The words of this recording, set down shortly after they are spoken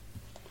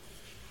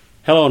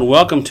Hello and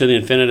welcome to the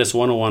Infinitus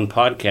 101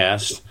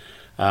 podcast.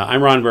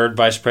 I'm Ron Bird,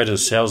 Vice President of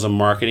Sales and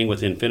Marketing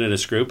with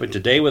Infinitus Group. And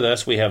today with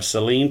us we have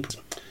Celine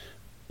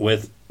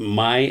with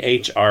My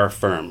HR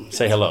Firm.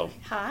 Say hello.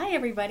 Hi,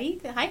 everybody.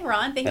 Hi,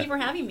 Ron. Thank you for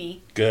having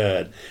me.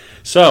 Good.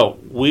 So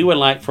we would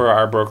like for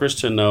our brokers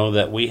to know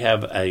that we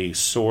have a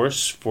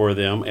source for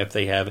them if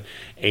they have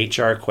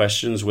HR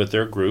questions with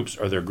their groups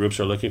or their groups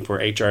are looking for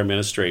HR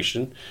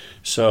administration.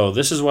 So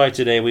this is why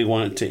today we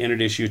want to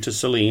introduce you to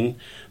Celine.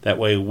 That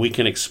way we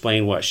can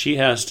explain what she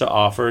has to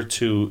offer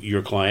to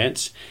your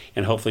clients,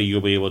 and hopefully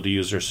you'll be able to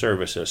use her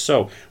services.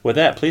 So with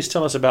that, please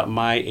tell us about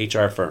My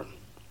HR Firm.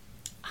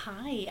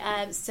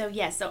 Hi.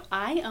 So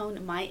I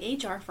own My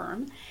HR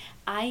Firm.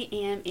 I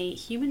am a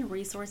human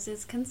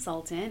resources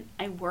consultant.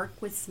 I work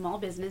with small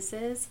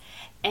businesses,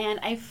 and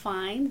I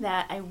find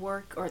that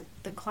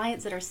the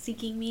clients that are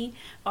seeking me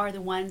are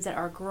the ones that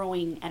are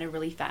growing at a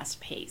really fast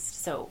pace.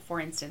 So, for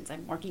instance,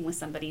 I'm working with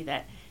somebody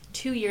that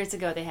 2 years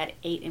ago they had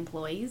 8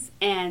 employees,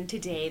 and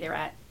today they're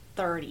at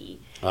 30.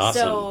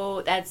 Awesome.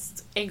 So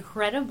that's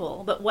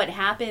incredible. But what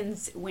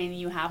happens when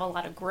you have a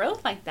lot of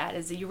growth like that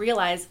is that you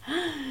realize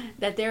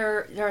that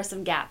there are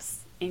some gaps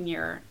in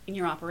your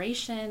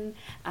operation,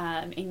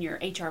 in your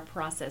HR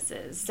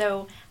processes.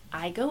 So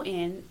I go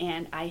in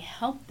and I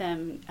help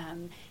them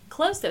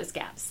close those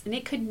gaps. And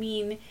it could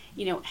mean,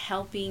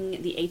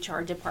 helping the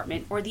HR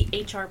department or the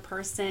HR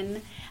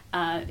person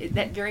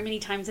that very many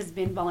times has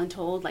been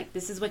voluntold, like,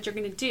 this is what you're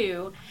going to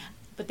do,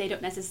 but they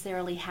don't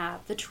necessarily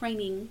have the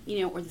training,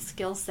 or the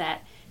skill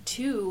set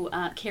to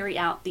carry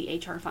out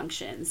the HR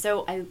function.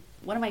 So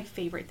one of my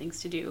favorite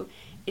things to do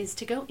is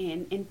to go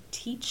in and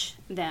teach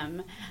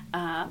them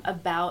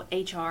about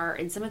HR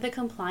and some of the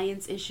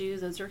compliance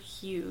issues. Those are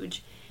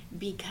huge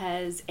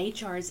because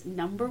HR's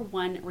number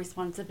one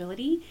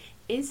responsibility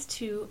is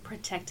to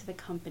protect the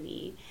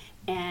company.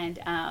 And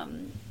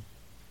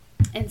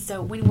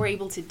so when we're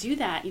able to do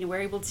that,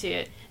 we're able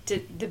to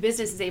the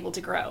business is able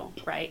to grow,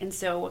 right? And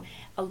so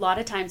a lot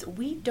of times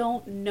we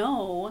don't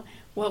know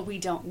what we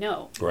don't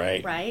know.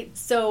 Right.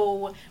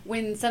 So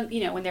when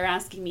when they're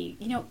asking me,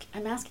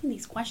 I'm asking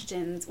these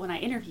questions when I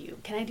interview,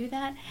 can I do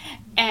that?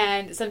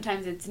 And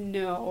sometimes it's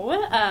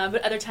no,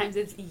 but other times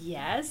it's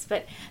yes.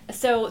 But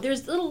so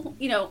there's little,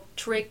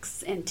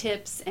 tricks and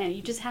tips, and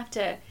you just have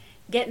to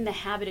get in the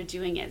habit of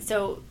doing it.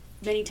 So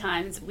many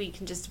times we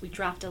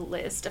draft a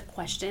list of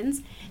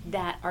questions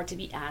that are to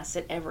be asked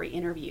at every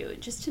interview,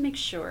 just to make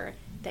sure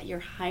that you're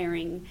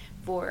hiring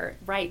for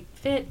right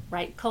fit,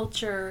 right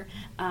culture,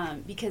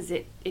 because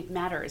it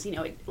matters.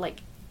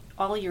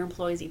 All your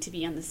employees need to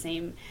be on the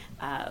same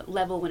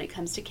level when it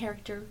comes to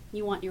character.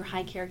 You want your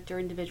high character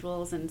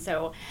individuals, and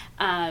so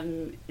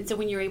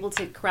when you're able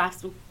to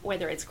craft,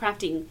 whether it's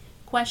crafting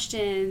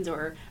questions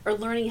or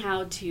learning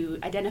how to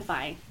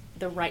identify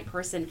the right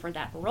person for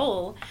that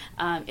role,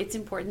 it's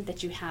important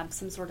that you have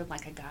some sort of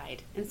like a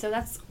guide. And so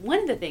that's one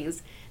of the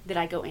things that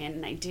I go in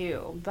and I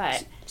do.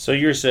 But so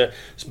you're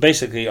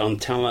basically on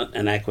talent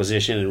and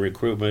acquisition and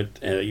recruitment,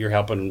 you're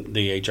helping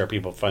the HR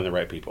people find the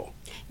right people.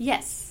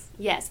 Yes.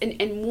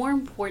 And more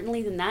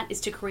importantly than that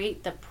is to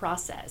create the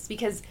process,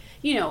 because,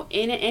 in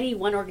any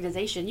one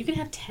organization, you can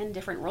have 10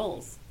 different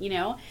roles,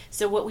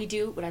 So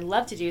what I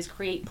love to do is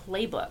create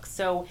playbooks.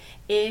 So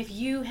if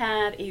you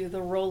have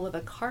the role of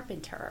a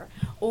carpenter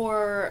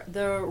or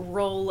the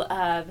role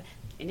of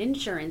an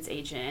insurance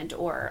agent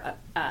or,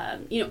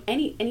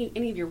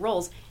 any of your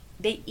roles,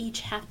 they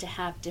each have to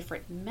have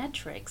different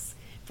metrics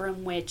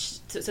from which,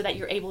 so that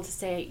you're able to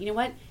say,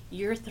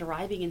 you're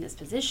thriving in this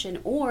position,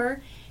 or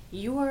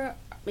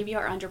maybe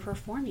are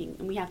underperforming,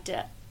 and we have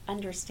to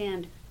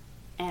understand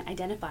and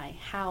identify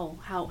how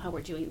we're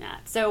doing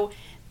that. So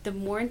the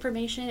more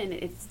information, and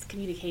it's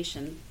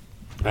communication.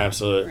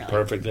 Absolutely. Really.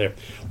 Perfect there.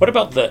 What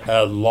about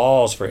the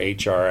laws for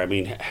HR? I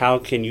mean, how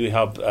can you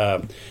help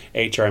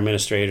HR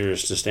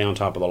administrators to stay on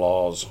top of the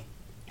laws?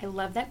 I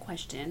love that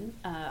question.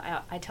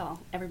 I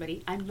tell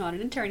everybody I'm not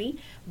an attorney,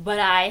 but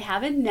I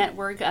have a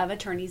network of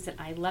attorneys that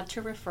I love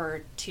to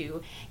refer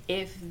to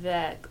if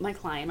my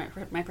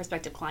client, my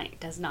prospective client,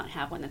 does not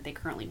have one that they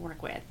currently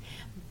work with.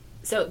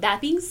 So that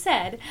being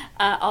said,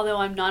 although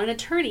I'm not an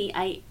attorney,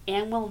 I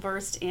am well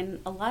versed in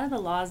a lot of the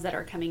laws that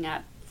are coming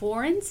up.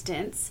 For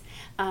instance,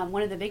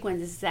 one of the big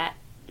ones is that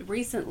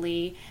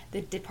recently the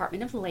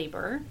Department of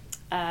Labor,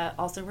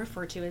 also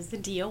referred to as the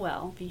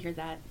DOL, if you hear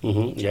that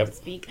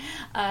speak.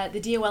 The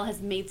DOL has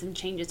made some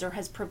changes, or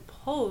has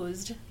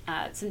proposed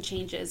some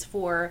changes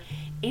for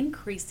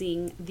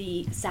increasing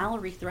the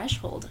salary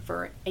threshold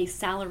for a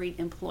salaried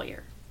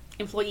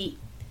employee.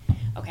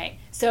 Okay,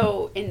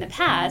 so in the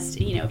past,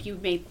 if you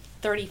made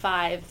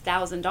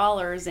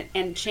 $35,000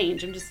 and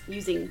change, I'm just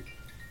using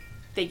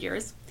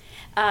figures,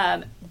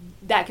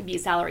 that could be a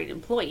salaried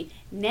employee.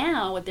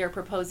 Now, what they're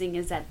proposing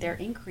is that they're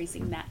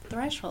increasing that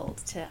threshold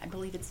to, I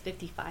believe it's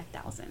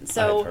 $55,000.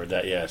 So I've heard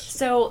that, yes.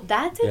 So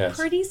that's a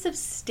pretty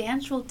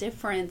substantial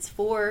difference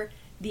for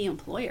the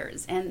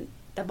employers and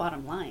the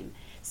bottom line.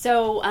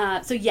 So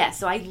I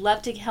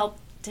love to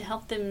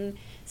help them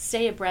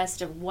stay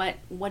abreast of what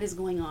is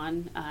going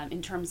on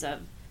in terms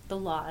of the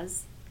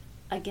laws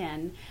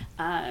again,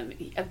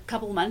 a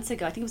couple of months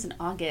ago, I think it was in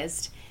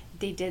August,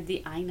 they did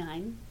the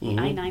I-9. The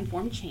I-9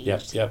 form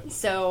changed. Yep.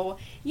 So,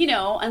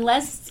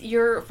 unless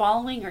you're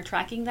following or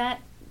tracking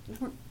that,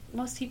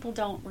 most people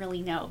don't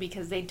really know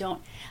because they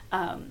don't.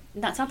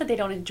 It's not that they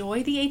don't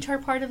enjoy the HR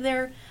part of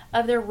their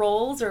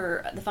roles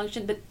or the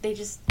function, but they're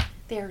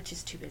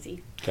just too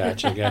busy.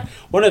 Gotcha.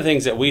 One of the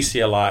things that we see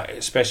a lot,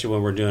 especially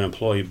when we're doing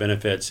employee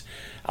benefits,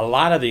 a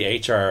lot of the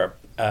HR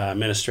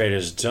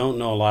administrators don't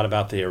know a lot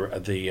about the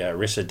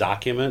ERISA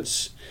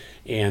documents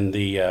and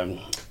the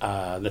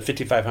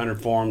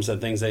 5500 forms and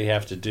things they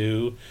have to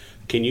do.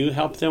 Can you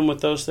help them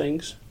with those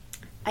things?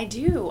 I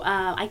do.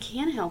 I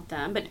can help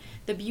them, but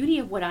the beauty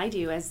of what I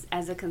do as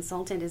a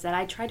consultant is that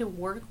I try to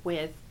work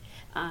with,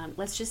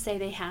 let's just say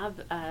they have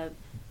a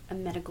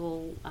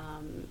medical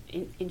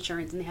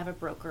insurance and they have a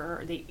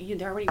broker, or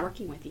they're already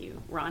working with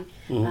you, Ron.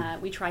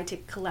 We try to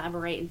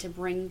collaborate and to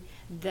bring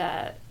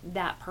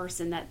that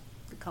person, that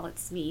we call it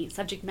SME,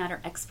 subject matter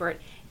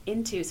expert,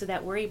 into, so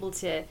that we're able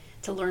to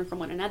learn from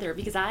one another.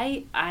 Because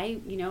I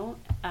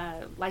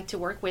like to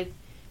work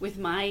with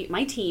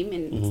my team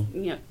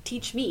and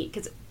teach me,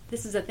 because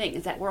this is the thing,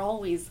 is that we're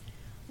always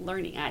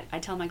learning. I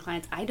tell my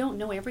clients, I don't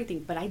know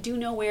everything, but I do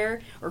know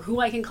where or who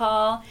I can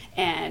call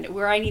and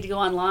where I need to go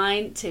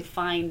online to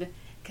find,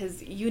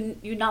 because you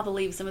not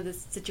believe some of the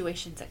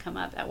situations that come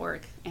up at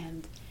work,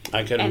 and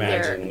I can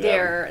imagine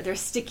they're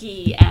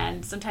sticky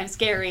and sometimes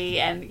scary,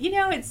 and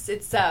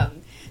it's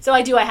so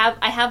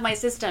I have my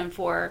system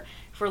for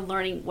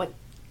learning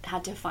how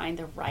to find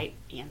the right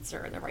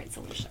answer, the right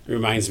solution. It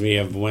reminds me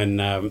of when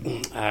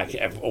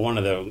one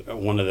of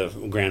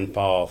the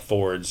grandpa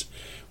Fords,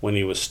 when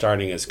he was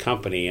starting his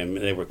company, and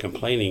they were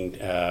complaining.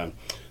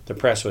 The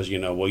press was,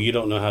 well, you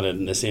don't know how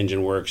this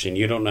engine works, and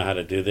you don't know how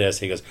to do this.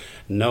 He goes,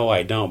 no,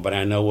 I don't, but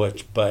I know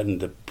which button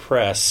to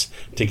press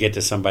to get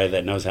to somebody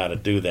that knows how to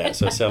do that.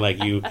 So it sounds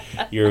like you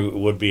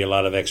would be a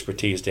lot of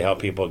expertise to help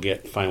people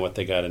find what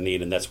they got to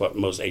need, and that's what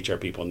most HR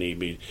people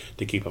need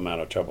to keep them out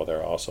of trouble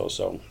there also.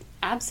 So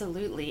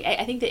absolutely,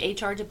 I think the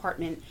HR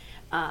department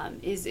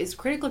is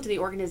critical to the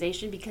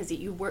organization, because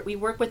we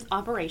work with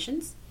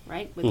operations,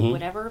 right? With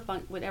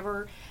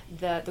whatever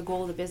the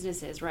goal of the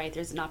business is, right?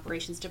 There's an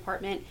operations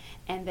department,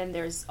 and then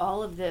there's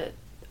all of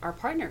our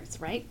partners,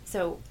 right?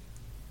 So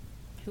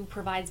who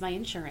provides my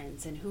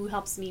insurance, and who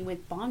helps me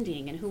with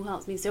bonding, and who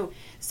helps me? So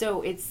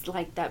it's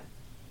like that.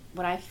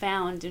 What I've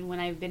found, and when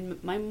I've been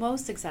my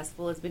most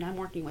successful, is when I'm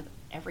working with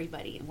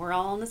everybody, and we're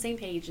all on the same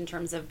page in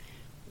terms of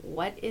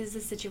what is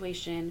the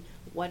situation,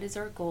 what is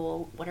our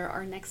goal, what are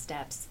our next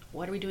steps,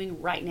 what are we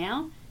doing right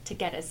now to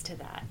get us to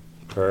that.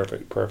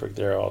 Perfect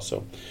there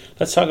also.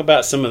 Let's talk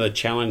about some of the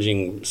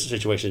challenging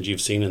situations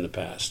you've seen in the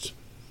past.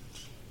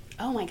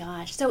 Oh my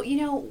gosh. So,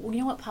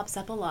 what pops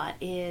up a lot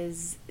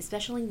is,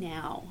 especially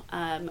now,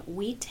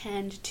 we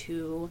tend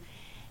to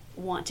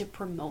want to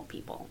promote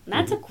people. And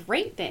that's a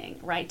great thing,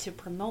 right? To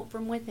promote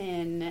from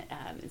within.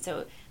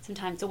 So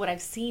what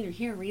I've seen or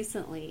hear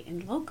recently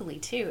and locally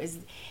too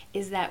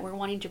is that we're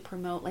wanting to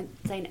promote, let's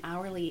say, an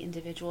hourly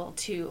individual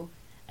to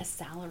a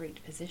salaried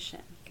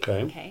position.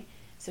 Okay.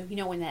 So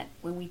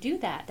when we do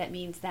that, that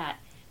means that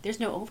there's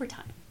no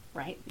overtime,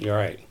 right? You're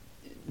right.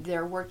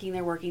 They're working,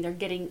 they're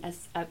getting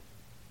a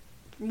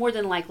more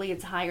than likely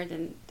it's higher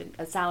than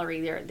a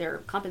salary. Their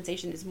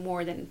compensation is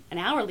more than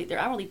their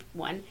hourly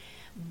one.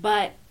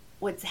 But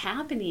what's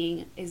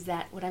happening is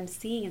that what I'm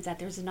seeing is that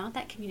there's not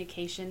that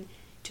communication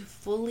to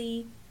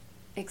fully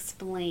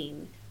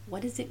explain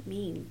what does it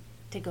mean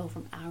to go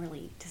from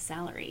hourly to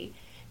salary.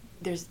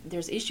 There's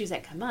issues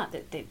that come up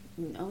that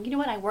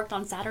I worked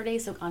on Saturday,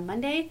 so on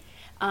Monday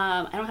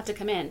I don't have to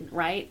come in,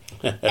 right?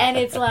 And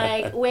it's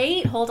like,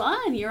 wait, hold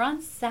on, you're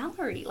on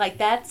salary. Like,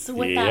 that's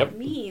what that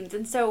means.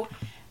 And so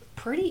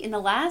in the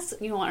last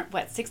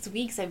 6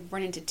 weeks, I've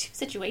run into 2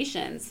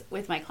 situations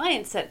with my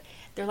clients that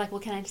they're like,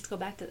 well, can I just go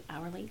back to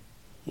hourly?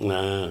 You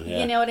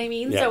know what I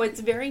mean? So it's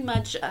very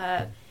much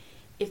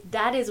if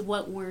that is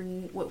what we're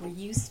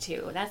used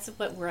to, that's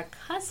what we're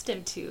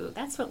accustomed to,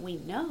 that's what we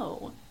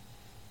know.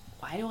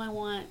 Why do I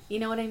want, you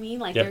know what I mean?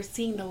 Like, they're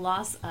seeing the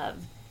loss of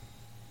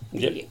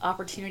the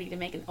opportunity to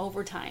make an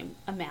overtime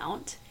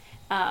amount.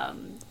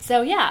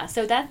 So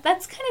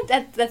that's kind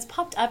of that's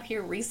popped up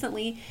here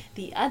recently.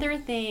 The other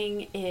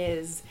thing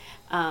is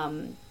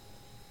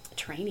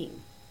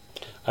training.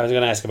 I was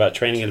going to ask about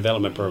training and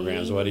development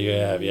programs. What do you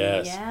have?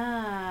 Yes.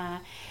 Yeah.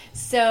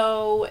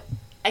 So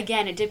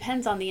again, it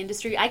depends on the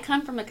industry. I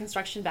come from a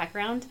construction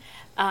background.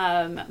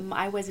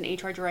 I was an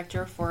HR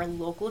director for a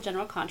local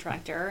general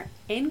contractor.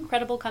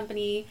 Incredible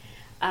company.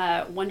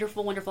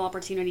 Wonderful, wonderful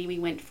opportunity. We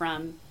went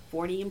from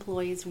 40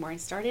 employees from where I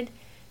started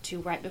to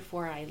right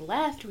before I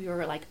left, we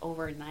were like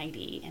over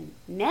 90. And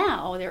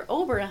now they're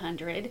over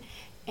 100.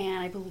 And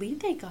I believe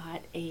they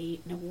got an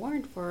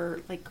award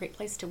for like Great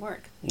Place to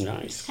Work.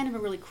 Nice. It's kind of a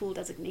really cool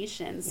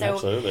designation. So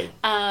absolutely.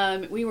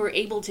 We were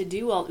able to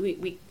do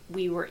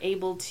we were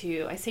able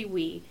to, I say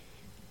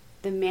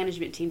the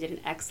management team did an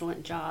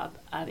excellent job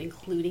of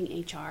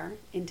including HR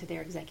into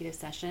their executive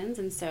sessions,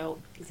 and so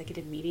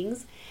executive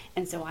meetings.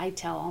 And so I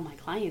tell all my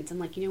clients, I'm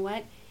like, you know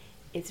what?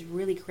 it's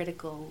really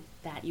critical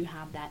that you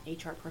have that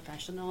HR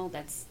professional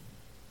that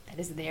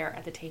is there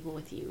at the table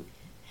with you,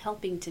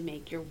 helping to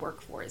make your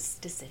workforce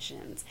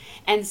decisions.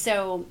 And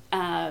so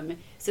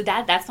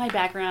that's my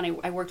background.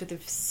 I worked with a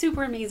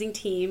super amazing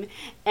team.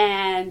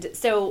 And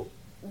so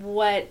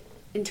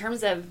in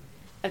terms of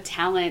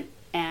talent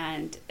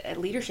and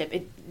leadership,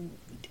 it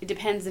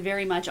depends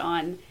very much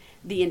on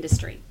the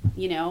industry,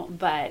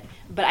 but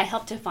I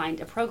help to find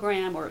a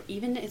program, or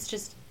even it's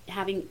just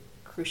having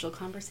crucial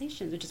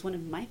conversations, which is one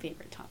of my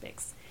favorite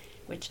topics,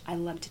 which I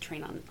love to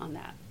train on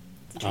that.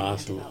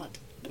 Awesome.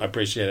 I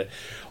appreciate it.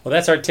 Well,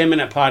 that's our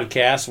 10-minute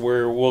podcast,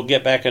 where we'll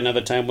get back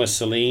another time with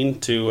Celine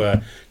to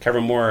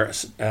cover more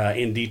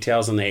in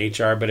details on the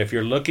HR. But if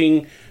you're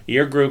looking,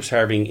 your group's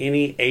having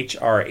any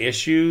HR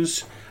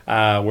issues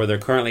where they're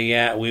currently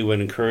at, we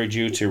would encourage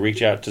you to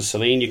reach out to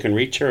Celine. You can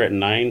reach her at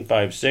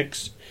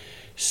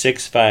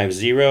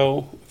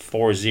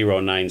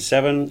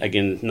 956-650-4097.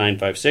 Again,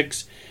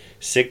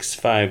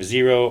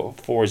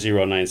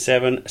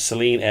 956-650-4097.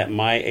 Celine at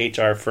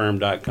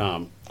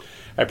myhrfirm.com.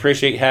 I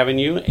appreciate having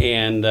you,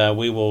 and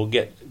we will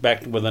get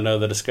back with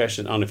another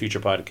discussion on a future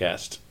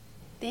podcast.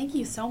 Thank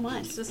you so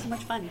much. This was so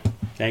much fun.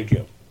 Thank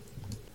you.